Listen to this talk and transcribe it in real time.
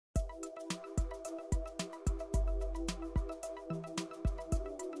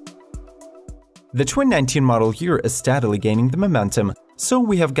The 2019 model year is steadily gaining the momentum, so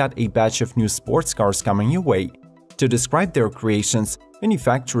we have got a batch of new sports cars coming your way. To describe their creations,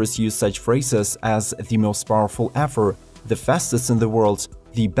 manufacturers use such phrases as the most powerful ever, the fastest in the world,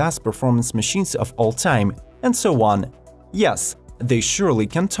 the best performance machines of all time, and so on. Yes, they surely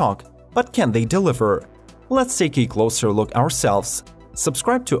can talk, but can they deliver? Let's take a closer look ourselves.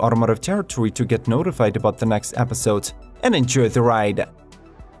 Subscribe to Automotive Territory to get notified about the next episode, and enjoy the ride!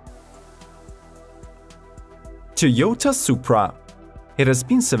 Toyota Supra. It has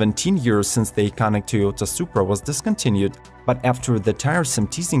been 17 years since the iconic Toyota Supra was discontinued, but after the tiresome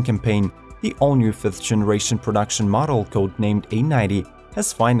teasing campaign, the all-new 5th-generation production model codenamed A90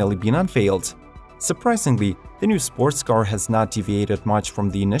 has finally been unveiled. Surprisingly, the new sports car has not deviated much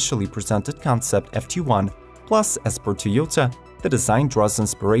from the initially presented concept FT1, plus, as per Toyota, the design draws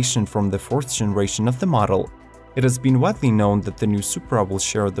inspiration from the 4th generation of the model. It has been widely known that the new Supra will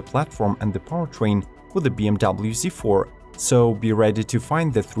share the platform and the powertrain with the BMW Z4, so be ready to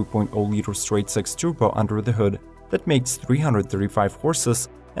find the 3.0-liter straight-six turbo under the hood that makes 335 horses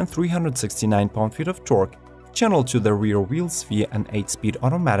and 369 pound-feet of torque, channeled to the rear wheels via an 8-speed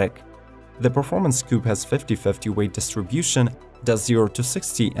automatic. The Performance Coupe has 50-50 weight distribution, does 0 to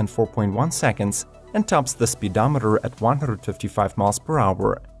 60 in 4.1 seconds, and tops the speedometer at 155 miles per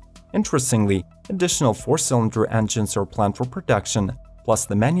hour. Interestingly, additional 4-cylinder engines are planned for production, plus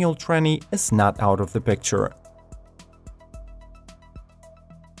the manual tranny is not out of the picture.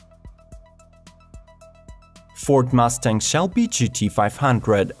 Ford Mustang Shelby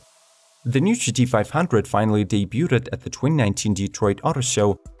GT500. The new GT500 finally debuted at the 2019 Detroit Auto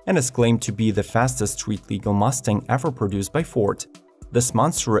Show and is claimed to be the fastest street-legal Mustang ever produced by Ford. This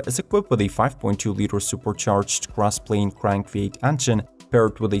monster is equipped with a 5.2-liter supercharged cross-plane crank V8 engine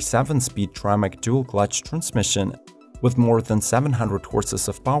paired with a 7-speed Tremec dual-clutch transmission. With more than 700 horses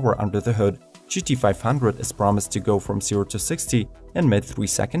of power under the hood, GT500 is promised to go from 0 to 60 in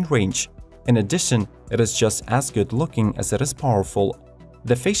mid-3-second range. In addition, it is just as good-looking as it is powerful.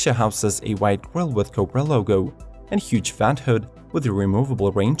 The fascia houses a wide grille with Cobra logo and huge vent hood with a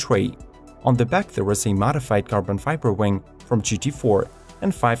removable rain tray. On the back there is a modified carbon fiber wing from GT4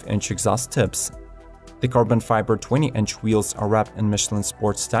 and 5-inch exhaust tips. The carbon fiber 20-inch wheels are wrapped in Michelin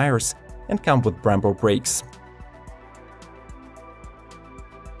sports tires and come with Brembo brakes.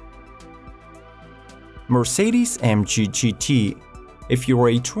 Mercedes-AMG GT. If you are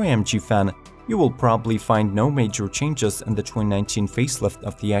a true AMG fan, you will probably find no major changes in the 2019 facelift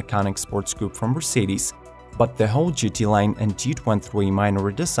of the iconic sports coupe from Mercedes, but the whole GT line indeed went through a minor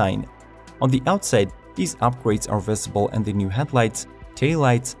redesign. On the outside, these upgrades are visible in the new headlights,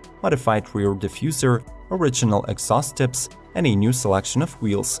 taillights, modified rear diffuser, original exhaust tips, and a new selection of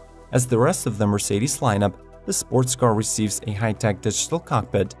wheels. As the rest of the Mercedes lineup, the sports car receives a high-tech digital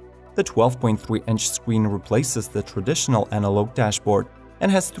cockpit. The 12.3-inch screen replaces the traditional analog dashboard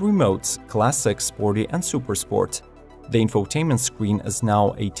and has 3 modes: Classic, Sporty, and Super Sport. The infotainment screen is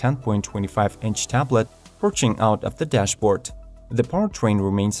now a 10.25-inch tablet perching out of the dashboard. The powertrain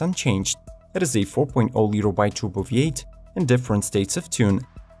remains unchanged. It is a 4.0-liter wide-turbo V8 in different states of tune,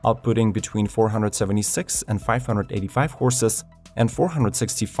 outputting between 476 and 585 horses and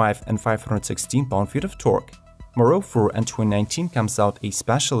 465 and 516 pound-feet of torque. Moreover, in 2019 comes out a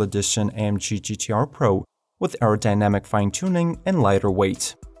special edition AMG GTR Pro with aerodynamic fine-tuning and lighter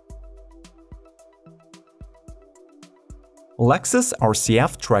weight. Lexus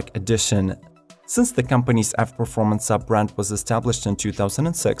RCF Track Edition. Since the company's F-Performance sub-brand was established in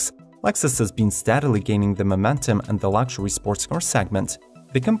 2006, Lexus has been steadily gaining the momentum in the luxury sports car segment.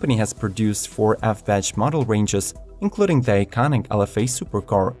 The company has produced 4 F-Badge model ranges, including the iconic LFA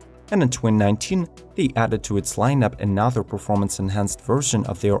supercar, and in 2019, they added to its lineup another performance-enhanced version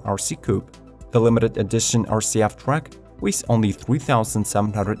of their RC Coupe. The limited edition RCF Track weighs only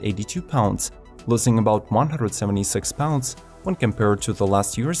 3,782 pounds, losing about 176 pounds when compared to the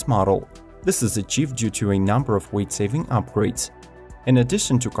last year's model. This is achieved due to a number of weight-saving upgrades. In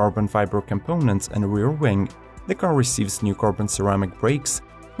addition to carbon fiber components and rear wing, the car receives new carbon ceramic brakes,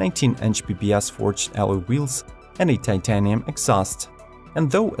 19-inch BBS-forged alloy wheels, and a titanium exhaust. And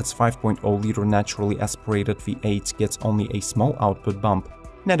though its 5.0-liter naturally aspirated V8 gets only a small output bump,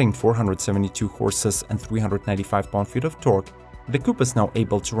 netting 472 horses and 395 pound-feet of torque, the coupe is now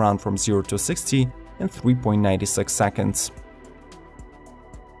able to run from 0 to 60 in 3.96 seconds.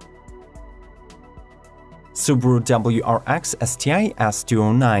 Subaru WRX STI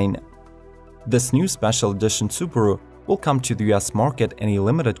S209. This new special edition Subaru will come to the US market in a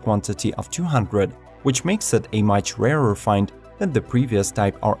limited quantity of 200, which makes it a much rarer find than the previous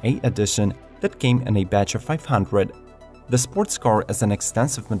Type RA edition that came in a batch of 500. The sports car is an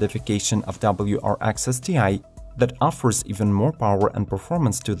extensive modification of WRX STI that offers even more power and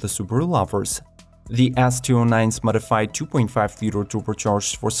performance to the Subaru lovers. The S209's modified 2.5-liter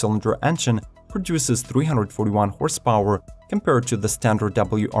turbocharged four-cylinder engine produces 341 horsepower compared to the standard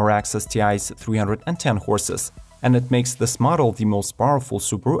WRX STI's 310 horses, and it makes this model the most powerful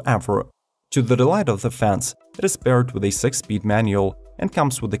Subaru ever. To the delight of the fans, it is paired with a 6-speed manual and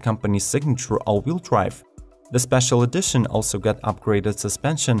comes with the company's signature all-wheel drive. The special edition also got upgraded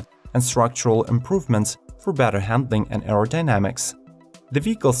suspension and structural improvements for better handling and aerodynamics. The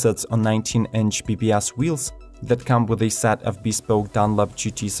vehicle sits on 19-inch BBS wheels that come with a set of bespoke Dunlop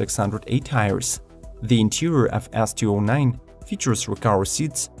GT608 tires. The interior of S209 features Recaro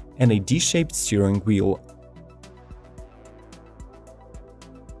seats and a D-shaped steering wheel.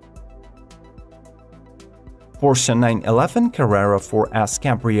 Porsche 911 Carrera 4S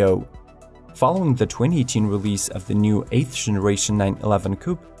Cabrio. Following the 2018 release of the new 8th generation 911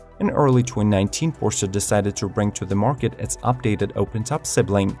 Coupe, in early 2019 Porsche decided to bring to the market its updated open-top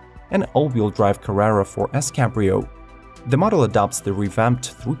sibling, an all-wheel drive Carrera 4S Cabrio. The model adopts the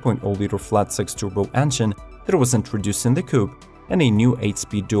revamped 3.0-liter flat-six turbo engine that was introduced in the Coupe and a new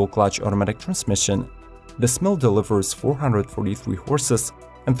 8-speed dual-clutch automatic transmission. This mill delivers 443 horses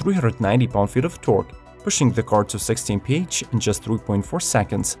and 390 pound-feet of torque, pushing the car to 16 mph in just 3.4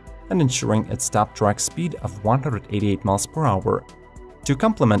 seconds and ensuring its top track speed of 188 miles per hour. To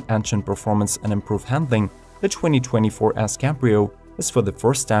complement engine performance and improve handling, the 2024 S Cabrio is for the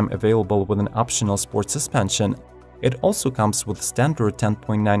first time available with an optional sport suspension. It also comes with standard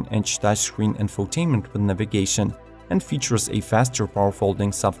 10.9-inch touchscreen infotainment with navigation and features a faster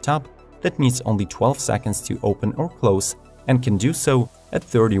power-folding soft top that needs only 12 seconds to open or close and can do so at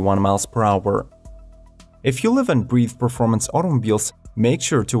 31 miles per hour. If you live and breathe performance automobiles, make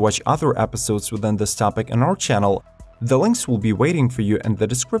sure to watch other episodes within this topic on our channel. The links will be waiting for you in the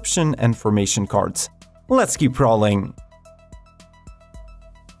description and information cards. Let's keep rolling!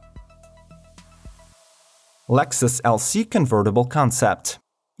 Lexus LC convertible concept.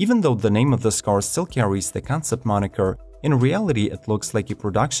 Even though the name of this car still carries the concept moniker, in reality it looks like a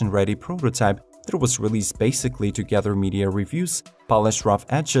production-ready prototype that was released basically to gather media reviews, polish rough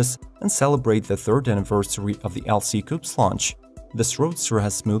edges, and celebrate the 3rd anniversary of the LC Coupe's launch. This roadster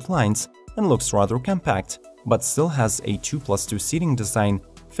has smooth lines and looks rather compact, but still has a 2+2 seating design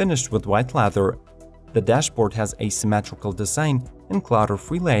finished with white leather. The dashboard has a symmetrical design and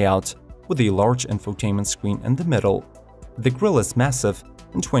clutter-free layout, with a large infotainment screen in the middle. The grille is massive,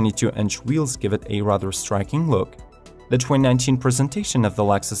 and 22-inch wheels give it a rather striking look. The 2019 presentation of the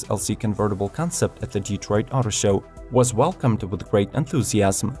Lexus LC convertible concept at the Detroit Auto Show was welcomed with great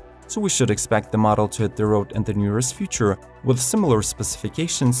enthusiasm, so we should expect the model to hit the road in the nearest future with similar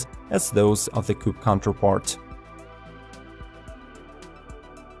specifications as those of the Coupe counterpart.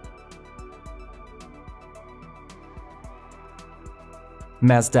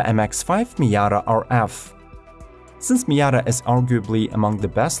 Mazda MX-5 Miata RF. Since Miata is arguably among the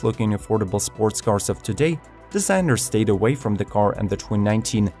best-looking affordable sports cars of today, designers stayed away from the car in the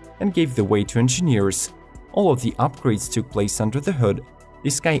 2019 and gave the way to engineers. All of the upgrades took place under the hood. The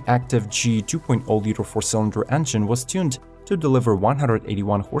Skyactiv G 2.0-liter four-cylinder engine was tuned to deliver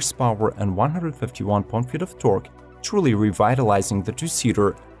 181 horsepower and 151 pound-feet of torque, truly revitalizing the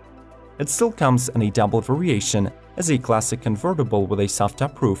two-seater. It still comes in a double variation, as a classic convertible with a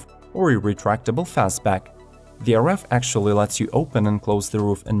soft-top roof or a retractable fastback. The RF actually lets you open and close the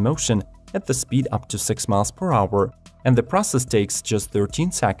roof in motion at the speed up to 6 miles per hour, and the process takes just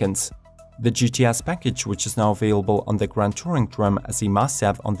 13 seconds. The GTS package, which is now available on the Grand Touring trim as a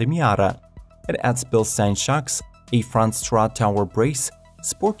must-have on the Miata. It adds Bilstein shocks, a front strut tower brace,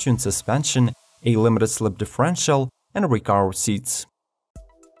 sport-tuned suspension, a limited slip differential, and Recaro seats.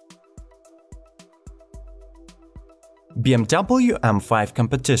 BMW M5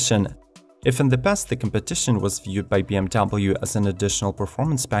 competition. If in the past the competition was viewed by BMW as an additional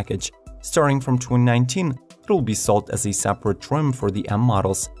performance package, starting from 2019, it will be sold as a separate trim for the M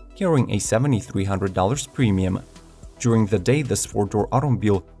models, carrying a $7,300 premium. During the day, this four-door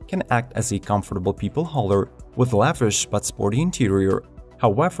automobile can act as a comfortable people hauler with lavish but sporty interior.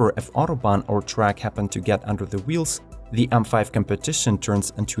 However, if Autobahn or track happen to get under the wheels, the M5 competition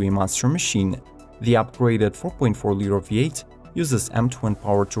turns into a monster machine. The upgraded 4.4-liter V8 uses M-twin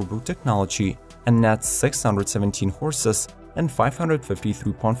power turbo technology and nets 617 horses and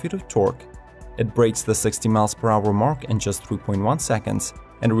 553 pound-feet of torque. It breaks the 60 miles per hour mark in just 3.1 seconds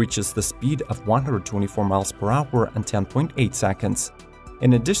and reaches the speed of 124 miles per hour in 10.8 seconds.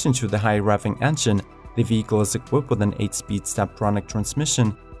 In addition to the high-revving engine, the vehicle is equipped with an 8-speed Steptronic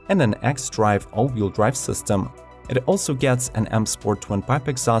transmission and an xDrive all-wheel drive system. It also gets an M Sport twin pipe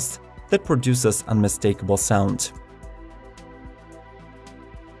exhaust that produces unmistakable sound.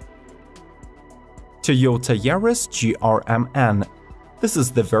 Toyota Yaris GR-MN. This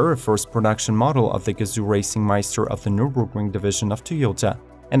is the very first production model of the Gazoo Racing Meister of the Nürburgring division of Toyota,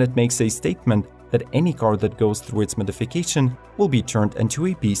 and it makes a statement that any car that goes through its modification will be turned into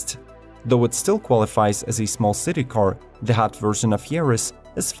a beast. Though it still qualifies as a small city car, the hot version of Yaris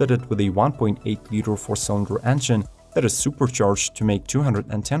is fitted with a 1.8-liter four-cylinder engine that is supercharged to make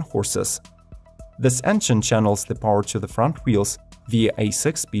 210 horses. This engine channels the power to the front wheels via a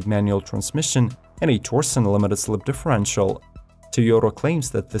 6-speed manual transmission and a Torsen limited slip differential. Toyota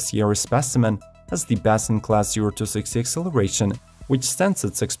claims that this Yaris specimen has the best-in-class 0-60 acceleration, which stands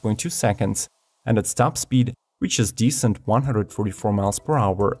at 6.2 seconds, and its top speed reaches decent 144 miles per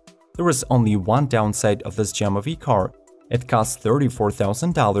hour. There is only one downside of this gem of a car. It costs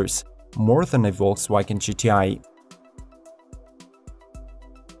 $34,000, more than a Volkswagen GTI.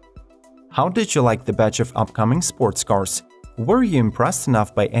 How did you like the batch of upcoming sports cars? Were you impressed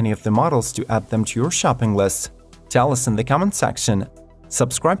enough by any of the models to add them to your shopping list? Tell us in the comment section.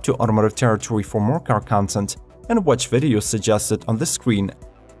 Subscribe to Automotive Territory for more car content and watch videos suggested on the screen.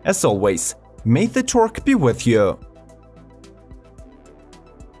 As always, may the torque be with you!